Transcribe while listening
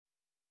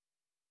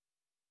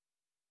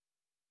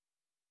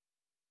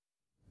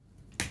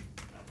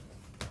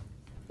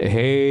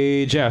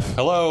Hey, Jeff.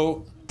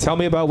 Hello. Tell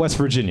me about West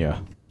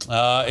Virginia.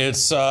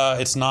 It's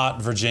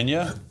not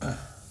Virginia.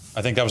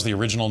 I think that was the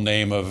original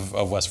name of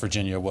West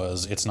Virginia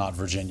was It's Not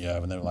Virginia.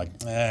 And they're like,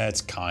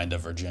 it's kind of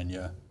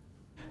Virginia.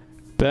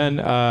 Ben,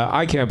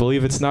 I can't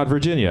believe it's not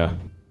Virginia.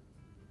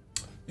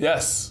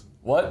 Yes.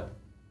 What?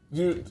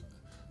 You,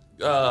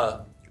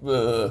 I'm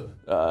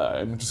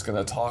just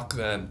gonna talk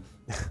then.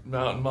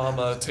 Mountain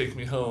Mama, take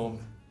me home.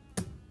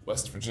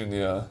 West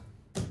Virginia.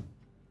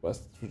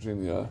 West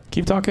Virginia.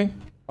 Keep talking.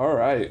 All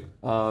right.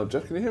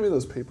 Jeff, can you hand me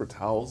those paper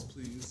towels,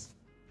 please?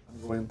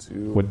 I'm going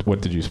to...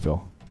 What did you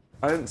spill?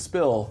 I didn't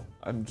spill.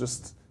 I'm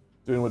just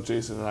doing what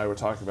Jason and I were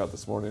talking about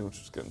this morning, which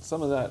is getting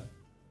some of that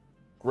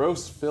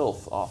gross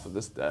filth off of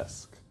this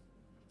desk.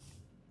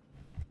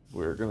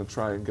 We're gonna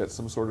try and get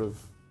some sort of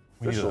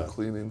official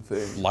cleaning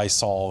thing.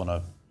 Lysol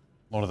and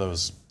one of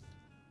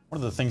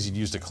the things you'd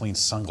use to clean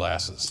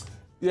sunglasses.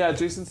 Yeah,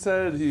 Jason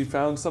said he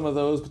found some of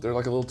those, but they're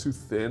like a little too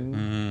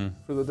thin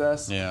for the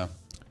desk. Yeah.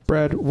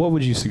 Brad, what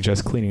would you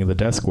suggest cleaning the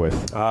desk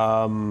with?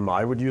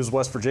 I would use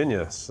West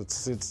Virginia.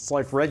 It's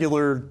like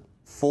regular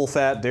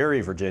full-fat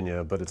dairy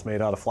Virginia, but it's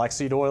made out of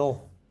flaxseed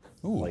oil,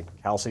 like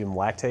calcium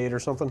lactate or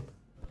something.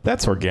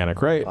 That's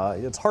organic, right?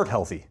 It's heart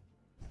healthy.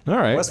 All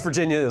right. West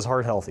Virginia is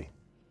heart healthy.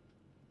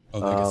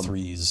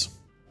 Omega-3s.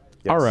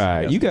 All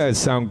right. You guys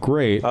sound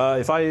great.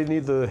 If I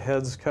need the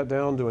heads cut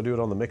down, do I do it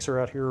on the mixer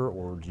out here,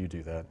 or do you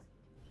do that?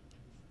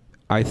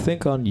 I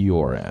think on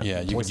your end.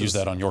 Yeah, you would use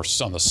that on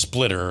the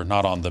splitter,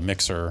 not on the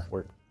mixer.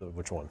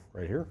 Which one?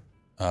 Right here?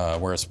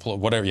 Where it's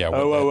whatever. Yeah.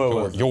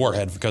 Oh, your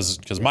head,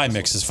 because my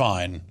mix is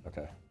fine.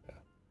 Okay. Yeah.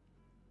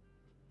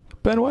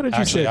 Ben, why don't you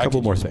Actually, say a I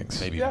couple could more use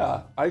things? Maybe.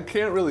 Yeah, I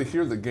can't really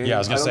hear the game. Yeah, I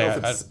was gonna say,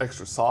 don't know if it's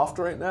extra soft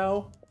right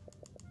now.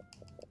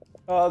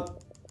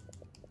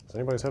 Is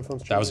anybody's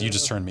headphones? That was you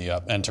just turned me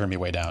up and turned me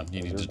way down.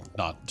 You need to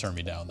not turn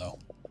me down though.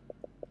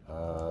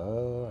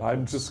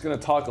 I'm just gonna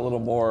talk a little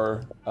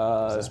more.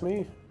 Is this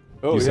me?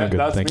 Oh, You yeah, sound good,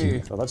 that's thank me.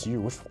 you. Oh, that's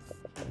you.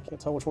 I can't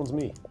tell which one's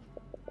me.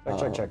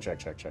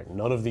 Check.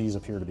 None of these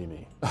appear to be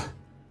me. Oh,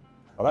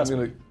 I'm that's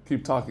gonna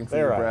keep talking for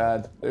There you, I am.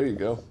 Brad. There you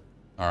go.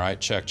 All right,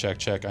 check.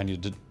 I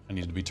need to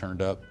be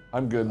turned up.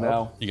 I'm good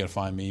now. You gotta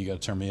find me. You gotta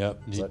turn me up.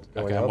 that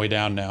going Okay, I'm up? way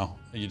down now.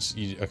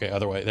 Okay,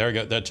 other way. There we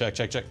go. That check.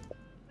 Check. Check.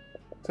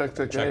 Hey,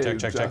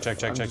 Jeff, I'm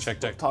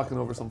just talking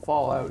over some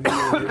Fallout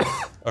here.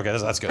 Okay,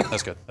 that's good.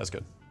 That's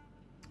good.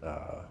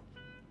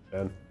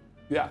 Ben.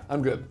 Yeah,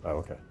 I'm good. Oh,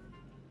 okay.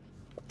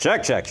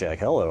 Check.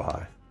 Hello,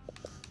 hi.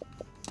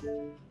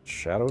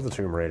 Shadow of the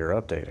Tomb Raider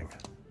updating.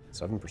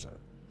 7%.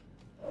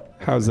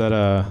 How's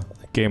that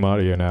game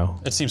audio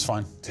now? It seems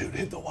fine. Dude,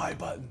 hit the Y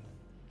button.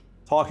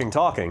 Talking.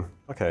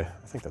 Okay,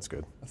 I think that's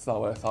good. That's not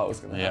what I thought was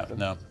gonna Yeah. happen.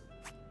 No.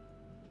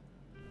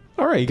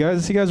 All right, you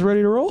guys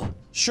ready to roll?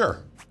 Sure.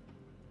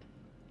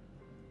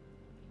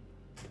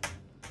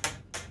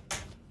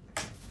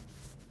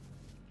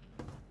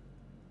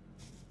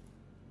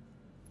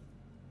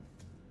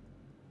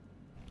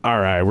 All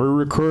right, we're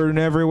recording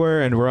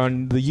everywhere, and we're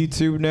on the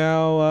YouTube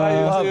now.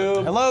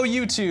 Hello,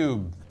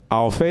 YouTube.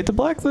 I'll fade to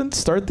black, then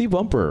start the Are we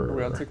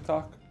bumper. on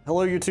TikTok?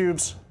 Hello,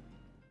 YouTubes.